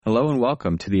Hello and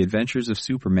welcome to the Adventures of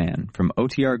Superman from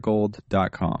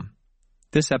OTRGold.com.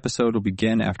 This episode will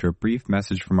begin after a brief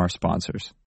message from our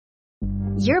sponsors.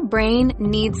 Your brain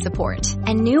needs support,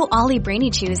 and new Ollie Brainy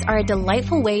Chews are a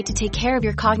delightful way to take care of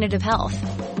your cognitive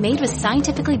health. Made with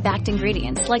scientifically backed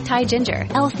ingredients like Thai ginger,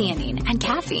 L-theanine, and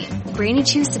caffeine, Brainy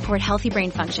Chews support healthy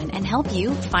brain function and help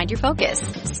you find your focus,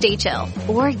 stay chill,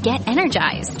 or get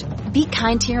energized. Be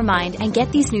kind to your mind and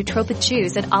get these nootropic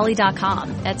chews at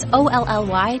Ollie.com. That's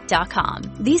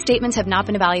OLLY.com. These statements have not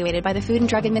been evaluated by the Food and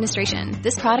Drug Administration.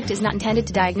 This product is not intended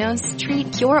to diagnose,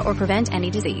 treat, cure, or prevent any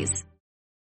disease.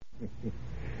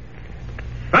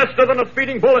 Faster than a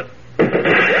speeding bullet.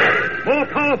 More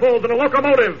powerful than a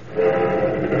locomotive.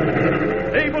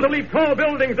 Able to leap tall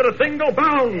buildings at a single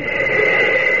bound.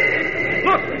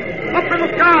 Look! Up in the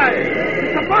sky!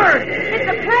 It's a bird! It's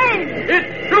a plane! It's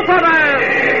Superman!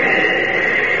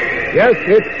 Yes,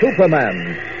 it's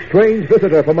Superman, strange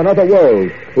visitor from another world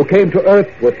who came to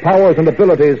Earth with powers and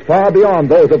abilities far beyond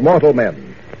those of mortal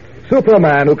men.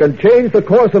 Superman who can change the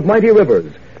course of mighty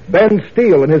rivers, bend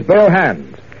steel in his bare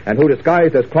hands, and who,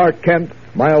 disguised as Clark Kent,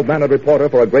 mild-mannered reporter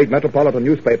for a great metropolitan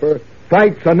newspaper,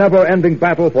 fights a never-ending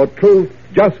battle for truth,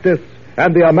 justice,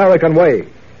 and the American way.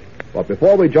 But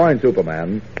before we join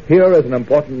Superman, here is an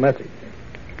important message.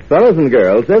 Fellows and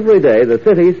girls, every day the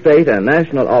city, state, and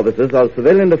national offices of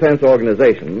civilian defense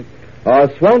organizations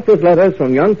are swamped with letters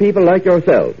from young people like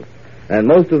yourselves. And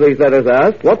most of these letters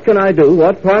ask, what can I do,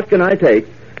 what part can I take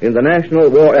in the national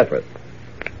war effort?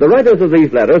 The writers of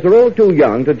these letters are all too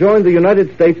young to join the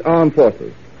United States Armed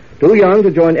Forces, too young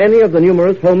to join any of the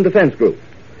numerous home defense groups.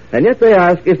 And yet they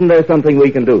ask, isn't there something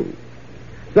we can do?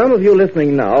 Some of you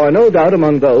listening now are no doubt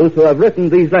among those who have written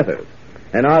these letters.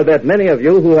 And I'll bet many of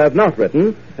you who have not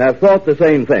written have thought the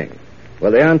same thing.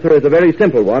 Well, the answer is a very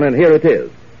simple one, and here it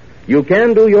is. You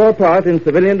can do your part in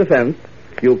civilian defense.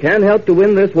 You can help to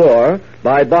win this war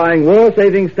by buying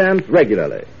war-saving stamps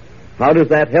regularly. How does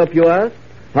that help, you ask?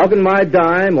 How can my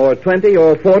dime or 20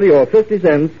 or 40 or 50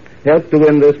 cents help to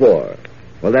win this war?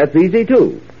 Well, that's easy,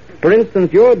 too. For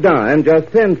instance, your dime,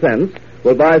 just 10 cents,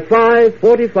 will buy 5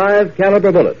 .45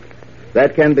 caliber bullets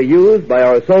that can be used by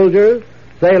our soldiers,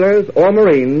 sailors, or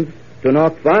Marines to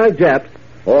knock 5 Japs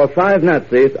or 5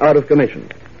 Nazis out of commission.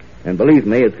 And believe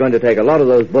me, it's going to take a lot of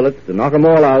those bullets to knock them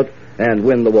all out and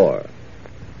win the war.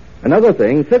 Another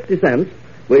thing, 50 cents,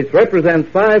 which represents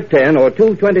 5 10 or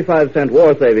 2 25-cent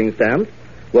war-saving stamps,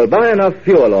 will buy enough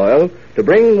fuel oil to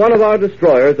bring one of our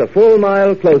destroyers a full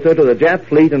mile closer to the Jap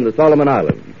fleet in the Solomon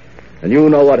Islands. And you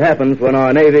know what happens when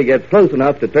our Navy gets close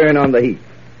enough to turn on the heat.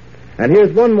 And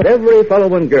here's one more. Every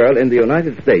fellow and girl in the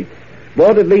United States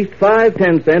bought at least 5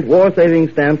 10-cent war-saving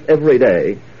stamps every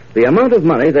day. The amount of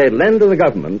money they'd lend to the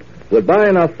government would buy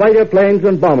enough fighter planes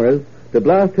and bombers to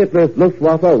blast Hitler's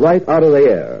Luftwaffe right out of the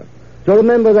air. So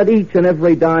remember that each and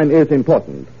every dime is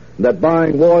important, that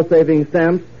buying war-saving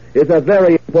stamps is a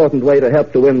very important way to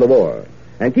help to win the war.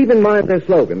 And keep in mind their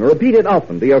slogan. Repeat it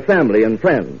often to your family and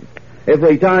friends.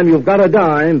 Every time you've got a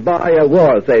dime, buy a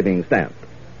war-saving stamp.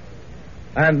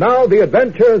 And now the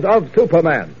adventures of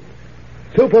Superman.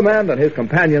 Superman and his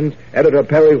companions, editor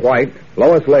Perry White,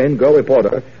 Lois Lane, girl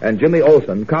reporter, and Jimmy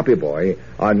Olsen, copy boy,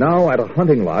 are now at a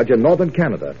hunting lodge in northern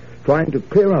Canada trying to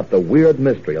clear up the weird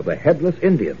mystery of the Headless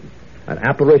Indian, an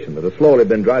apparition that has slowly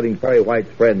been driving Perry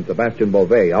White's friend Sebastian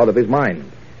Beauvais out of his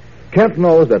mind. Kent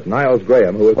knows that Niles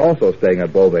Graham, who is also staying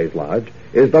at Beauvais' lodge,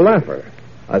 is the Laugher,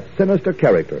 a sinister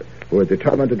character who is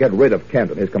determined to get rid of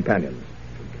Kent and his companions.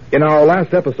 In our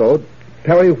last episode,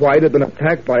 Perry White had been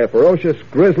attacked by a ferocious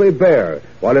grizzly bear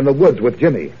while in the woods with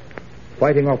Jimmy.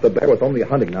 Fighting off the bear with only a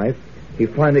hunting knife, he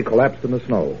finally collapsed in the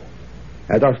snow.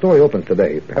 As our story opens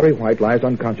today, Perry White lies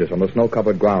unconscious on the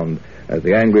snow-covered ground as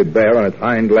the angry bear on its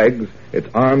hind legs, its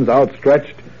arms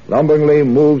outstretched, lumberingly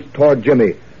moves toward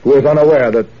Jimmy, who is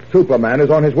unaware that Superman is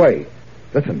on his way.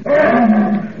 Listen.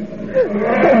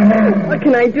 What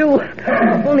can I do?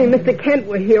 If only Mr. Kent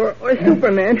were here, or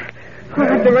Superman. I'll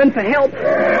have to run for help.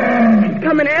 He's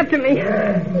coming after me.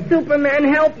 Superman,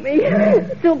 help me.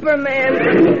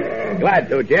 Superman. Glad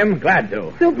to, Jim. Glad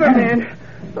to. Superman.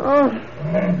 Oh,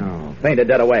 fainted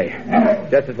dead away.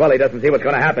 Just as well he doesn't see what's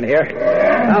going to happen here.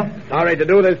 Well, sorry to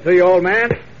do this to you, old man.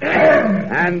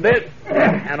 And this.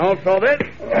 And also this.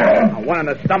 One in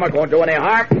the stomach won't do any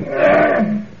harm.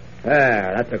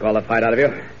 There, that took all the fight out of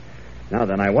you. Now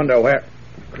then, I wonder where...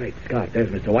 Great Scott, there's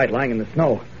Mr. White lying in the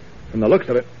snow. From the looks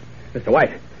of it... Mr.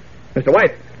 White! Mr.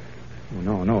 White!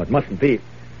 Oh, no, it mustn't be.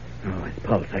 Oh, his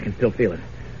pulse, I can still feel it.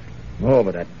 Oh,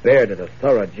 but that bear did a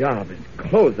thorough job. His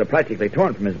clothes are practically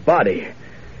torn from his body.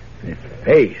 His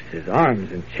face, his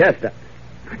arms and chest...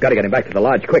 I've got to get him back to the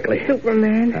lodge quickly.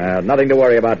 Superman. Nothing to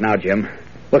worry about now, Jim.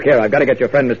 Look here, I've got to get your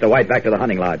friend Mr. White back to the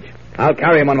hunting lodge. I'll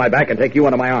carry him on my back and take you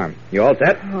under my arm. You all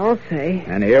set? I'll say.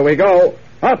 And here we go.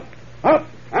 Up, up,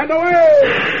 and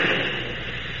away!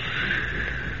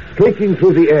 Streaking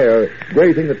through the air,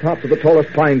 grazing the tops of the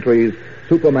tallest pine trees,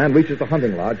 Superman reaches the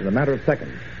hunting lodge in a matter of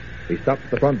seconds. He stops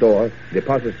at the front door,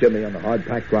 deposits Jimmy on the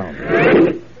hard-packed ground.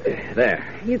 There.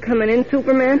 You coming in,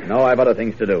 Superman? No, I've other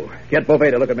things to do. Get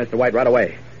Beauvais to look at Mr. White right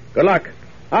away. Good luck.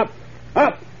 Up,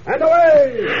 up, and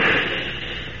away!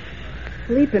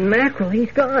 Leaping mackerel,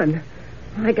 he's gone.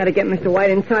 I gotta get Mr.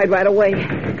 White inside right away.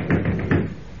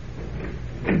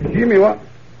 Jimmy, what?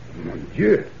 Mon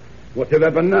Dieu. What's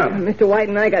happened now? Mr. White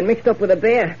and I got mixed up with a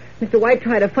bear. Mr. White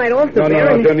tried to fight off the No,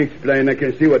 bear. don't explain. I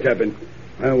can see what happened.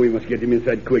 Oh, we must get him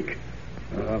inside quick.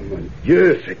 Oh, mon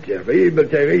Dieu, c'est terrible,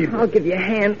 terrible. I'll give you a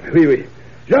hand. Oui, oui.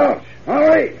 George,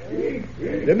 Henri,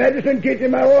 the medicine kit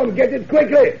in my room. Get it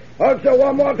quickly. Also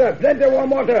warm water. Plenty of warm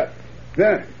water.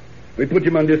 There. We put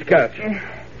him on this couch.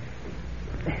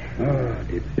 Oh,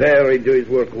 the bear, he do his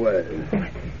work well.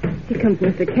 Here comes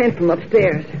Mr. Kent from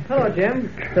upstairs. Hello,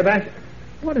 Jim. Sebastian.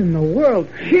 What in the world?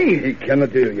 He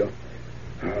cannot hear you.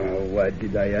 Oh, why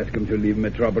did I ask him to leave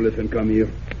Metropolis and come here?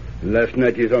 Last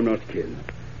night he's almost killed.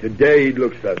 Today he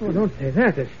looks up. Oh, don't say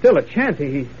that. There's still a chance.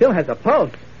 He still has a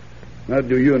pulse. How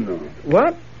do you know?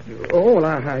 What? Oh, well,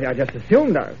 I just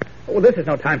assumed. Well, this is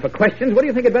no time for questions. What do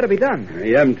you think had better be done?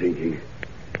 I am thinking.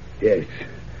 Yes.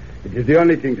 It is the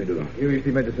only thing to do. Here is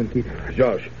the medicine kit.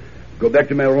 George, go back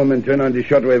to my room and turn on the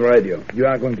shortwave radio. You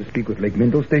are going to speak with Lake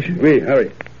Minto Station? Oui,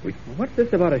 hurry. What's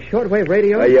this about a shortwave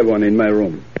radio? I have one in my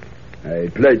room. I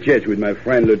play chess with my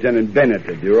friend Lieutenant Bennett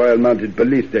at the Royal Mounted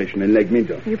Police Station in Lake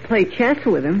Minto. You play chess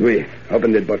with him? Oui.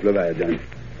 Open that bottle of iodine.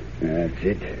 That's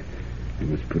it. You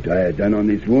must put iodine on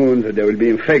these wounds or there will be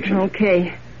infection.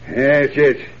 Okay.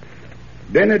 Yes.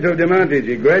 Bennett of the Mountains,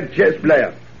 a great chess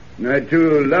player. I,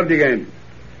 too, love the game.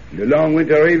 The long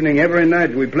winter evening, every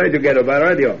night, we play together by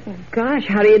radio. Oh, gosh,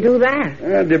 how do you do that?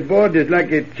 The board is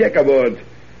like a checkerboard.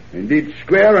 And each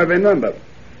square have a number.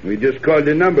 We just call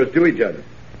the numbers to each other.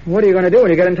 What are you going to do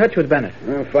when you get in touch with Bennett?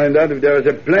 I'll find out if there is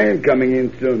a plane coming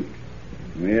in soon.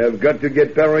 We have got to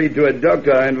get Perry to a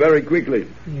doctor, and very quickly.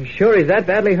 You sure he's that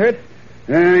badly hurt?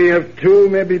 He have 2,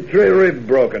 maybe 3 ribs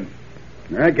broken.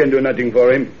 I can do nothing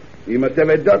for him. He must have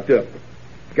a doctor.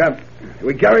 Come,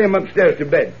 we carry him upstairs to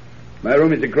bed. My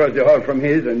room is across the hall from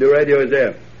his, and the radio is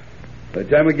there. By the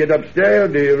time we get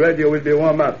upstairs, the radio will be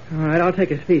warm up. All right, I'll take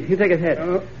his feet. You take his head.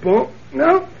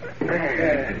 No.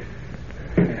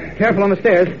 Careful on the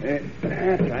stairs.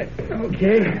 That's right.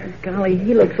 Okay. Golly,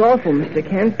 he looks awful, Mr.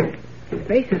 Kent. His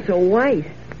face is so white,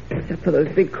 except for those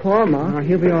big claw marks. Oh,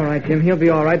 he'll be all right, Jim. He'll be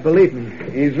all right, believe me.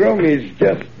 His room is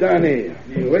just down here.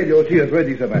 The radio is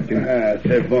ready, Sebastian.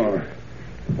 C'est bon.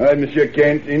 All right, Monsieur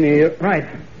Kent, in here. Right.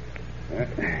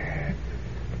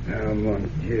 Oh, mon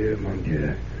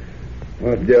Dieu.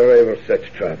 Was there ever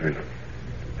such trouble?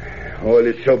 All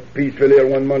is so peaceful here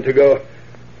 1 month ago.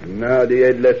 And now the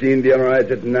Headless Indian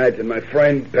rides at night, and my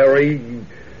friend Perry,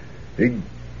 he...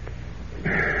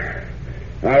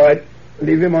 All right,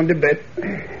 leave him on the bed.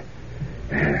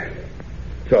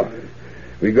 So,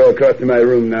 we go across to my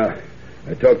room now.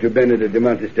 I talked to Bennett at the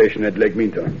mountain station at Lake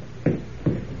Minto.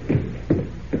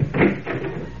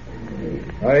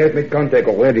 I have made contact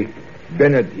already.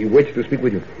 Bennett, he waits to speak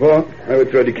with you. Oh, I will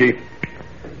throw the key.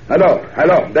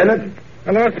 Hello, Bennett?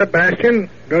 Hello, Sebastian.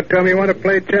 Don't tell me you want to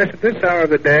play chess at this hour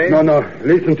of the day. No.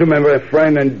 Listen to me, my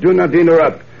friend, and do not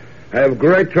interrupt. I have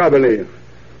great trouble here.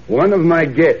 One of my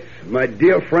guests, my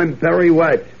dear friend Perry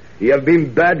White, he have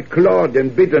been bad clawed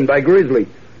and bitten by grizzly.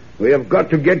 We have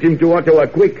got to get him to Ottawa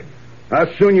quick. How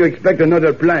soon you expect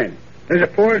another plane? There's a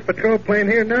forest patrol plane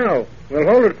here now. We'll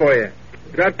hold it for you.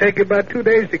 It'll take you about 2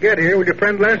 days to get here. Will your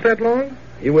friend last that long?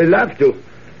 He will have to.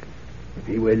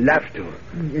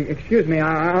 Excuse me,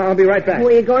 I'll be right back.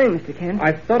 Where are you going, Mr. Kent?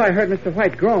 I thought I heard Mr.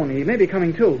 White groan. He may be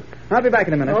coming too. I'll be back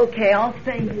in a minute. Okay, I'll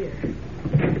stay here.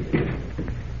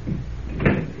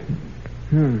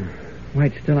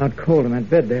 White's still out cold in that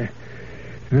bed there.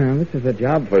 This is a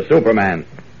job For Superman.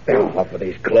 Off with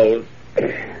these clothes.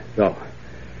 So.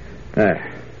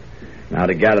 There. Now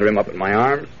to gather him up in my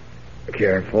arms.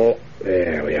 Careful.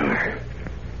 There we are.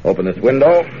 Open this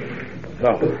window.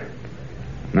 So.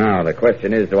 Now, the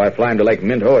question is, do I fly him to Lake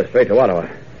Minto or straight to Ottawa?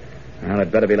 Well,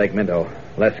 it better be Lake Minto.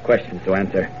 Less questions to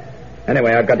answer.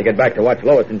 Anyway, I've got to get back to watch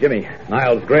Lois and Jimmy.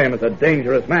 Niles Graham is a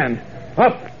dangerous man.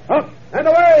 Up, and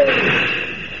away!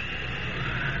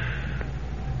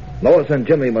 Lois and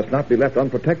Jimmy must not be left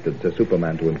unprotected, says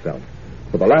Superman to himself.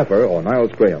 For the Laugher, or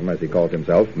Niles Graham, as he calls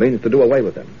himself, means to do away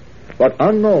with him. But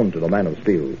unknown to the Man of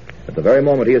Steel, at the very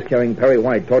moment he is carrying Perry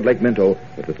White toward Lake Minto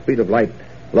with the speed of light,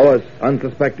 Lois,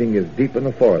 unsuspecting, is deep in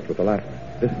the forest with the laugher.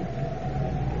 Listen.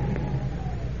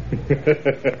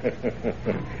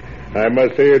 I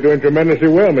must say you're doing tremendously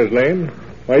well, Miss Lane.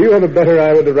 Why, you have a better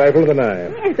eye with the rifle than I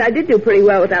have. Yes, I did do pretty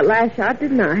well with that last shot,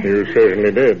 didn't I? You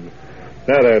certainly did.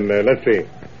 Now then, let's see.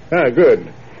 Good.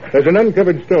 There's an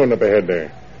uncovered stone up ahead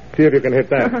there. See if you can hit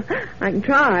that. I can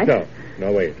try.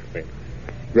 No, wait.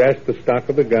 Grasp the stock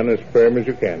of the gun as firm as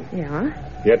you can. Yeah?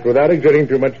 Yet without exerting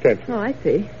too much tension. Oh, I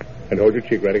see. And hold your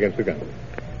cheek right against the gun.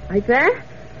 Like that?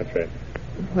 That's right.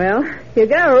 Well, here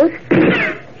goes.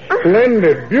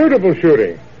 Splendid. Beautiful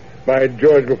shooting. By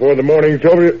George, before the morning's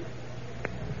over...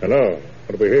 Hello.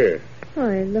 What do we hear? Oh,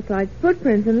 they look like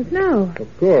footprints in the snow.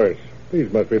 Of course.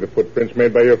 These must be the footprints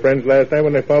made by your friends last night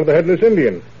when they followed the Headless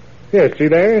Indian. Yes, see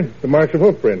there? The marks of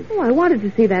hoofprints. Oh, I wanted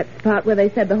to see that spot where they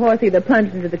said the horse either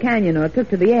plunged into the canyon or took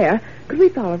to the air. Could we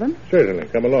follow them? Certainly.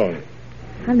 Come along.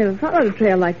 I've never followed a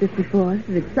trail like this before. This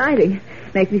is exciting.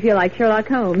 Makes me feel like Sherlock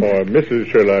Holmes. Or Mrs.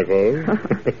 Sherlock Holmes.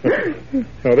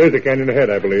 Oh, there's the canyon ahead,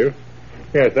 I believe.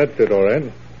 Yes, that's it, all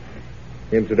right.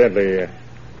 Incidentally,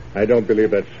 I don't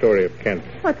believe that story of Kent's.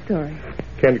 What story?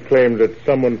 Kent claims that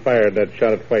someone fired that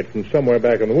shot at White from somewhere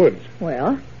back in the woods.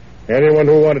 Well? Anyone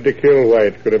who wanted to kill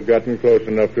White could have gotten close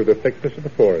enough through the thickness of the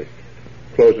forest.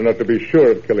 Close enough to be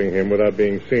sure of killing him without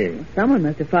being seen. Someone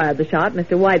must have fired the shot.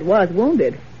 Mr. White was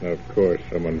wounded. Of course,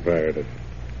 someone fired it.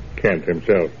 Kent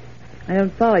himself. I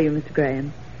don't follow you, Mr.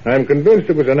 Graham. I'm convinced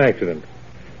it was an accident.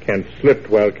 Kent slipped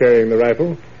while carrying the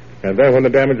rifle, and then when the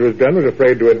damage was done was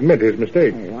afraid to admit his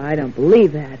mistake. Oh, I don't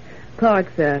believe that.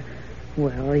 Clark's,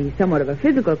 he's somewhat of a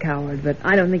physical coward, but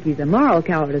I don't think he's a moral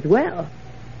coward as well.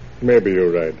 Maybe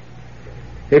you're right.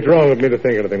 It's wrong of me to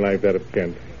think anything like that of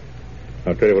Kent.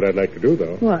 I'll tell you what I'd like to do,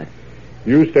 though. What?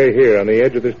 You stay here on the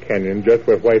edge of this canyon just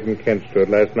where White and Kent stood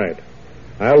last night.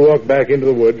 I'll walk back into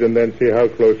the woods and then see how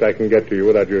close I can get to you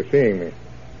without your seeing me.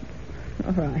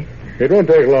 All right. It won't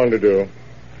take long to do.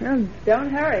 Well, don't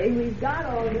hurry. We've got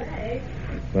all day.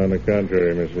 On the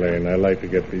contrary, Miss Lane, I like to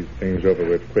get these things over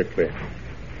with quickly.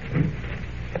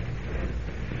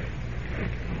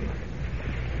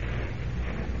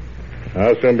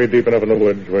 I'll soon be deep enough in the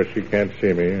woods where she can't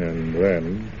see me, and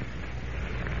then...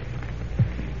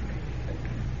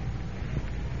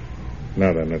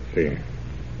 Now then, let's see.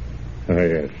 Ah,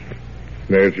 yes.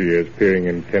 There she is, peering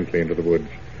intently into the woods.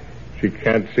 She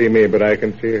can't see me, but I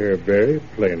can see her very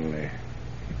plainly.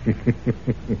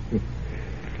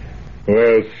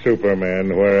 Well,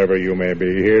 Superman, wherever you may be,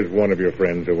 here's one of your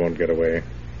friends who won't get away.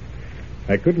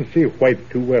 I couldn't see White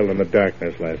too well in the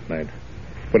darkness last night.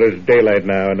 But it's daylight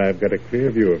now, and I've got a clear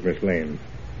view of Miss Lane.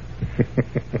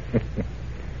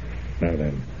 Now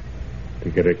then, to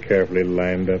get her carefully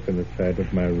lined up in the sight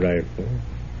of my rifle.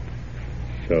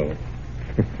 So.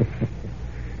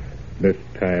 This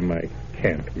time I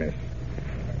can't miss.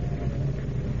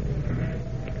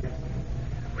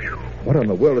 What in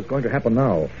the world is going to happen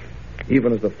now?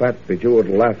 Even as the fat, bejeweled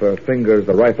laugher fingers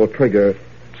the rifle trigger,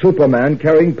 Superman,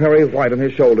 carrying Perry White on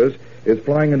his shoulders, is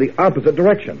flying in the opposite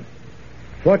direction.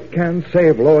 What can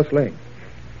save Lois Lane?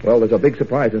 Well, there's a big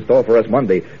surprise in store for us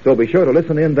Monday, so be sure to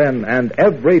listen in then, and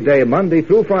every day, Monday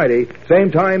through Friday,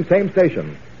 same time, same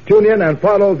station. Tune in and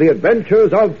follow the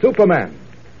adventures of Superman.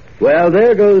 Well,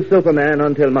 there goes Superman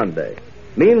until Monday.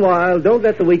 Meanwhile, don't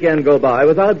let the weekend go by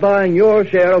without buying your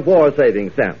share of war saving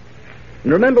stamps.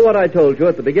 And remember what I told you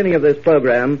at the beginning of this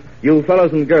program, you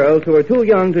fellows and girls who are too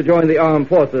young to join the armed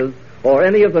forces or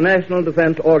any of the national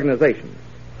defense organizations.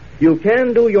 You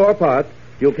can do your part.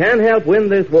 You can help win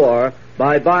this war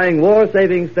by buying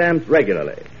war-saving stamps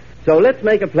regularly. So let's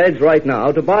make a pledge right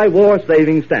now to buy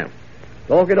war-saving stamps.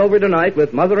 Talk it over tonight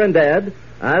with Mother and Dad.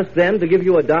 Ask them to give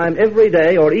you a dime every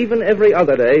day or even every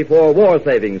other day for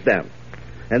war-saving stamps.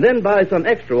 And then buy some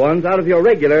extra ones out of your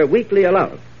regular weekly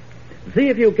allowance. See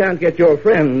if you can't get your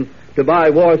friends to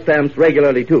buy war stamps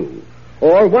regularly, too.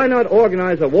 Or why not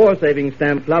organize a war-saving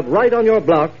stamp club right on your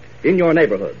block in your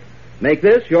neighborhood? Make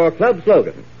this your club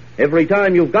slogan. Every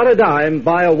time you've got a dime,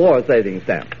 buy a war-saving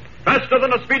stamp. Faster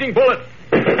than a speeding bullet.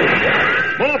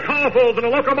 More powerful than a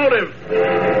locomotive.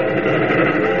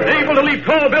 Able to leap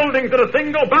tall buildings at a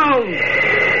single bound.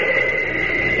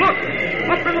 Look!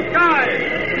 Up in the sky!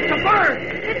 It's a bird!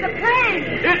 It's a plane!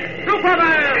 It's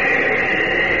Superman!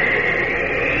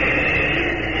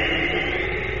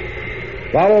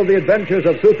 Follow the adventures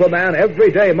of Superman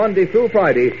every day, Monday through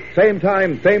Friday, same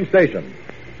time, same station.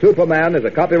 Superman is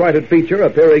a copyrighted feature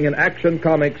appearing in Action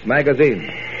Comics magazine.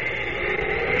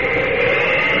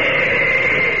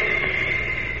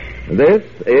 This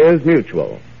is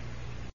Mutual.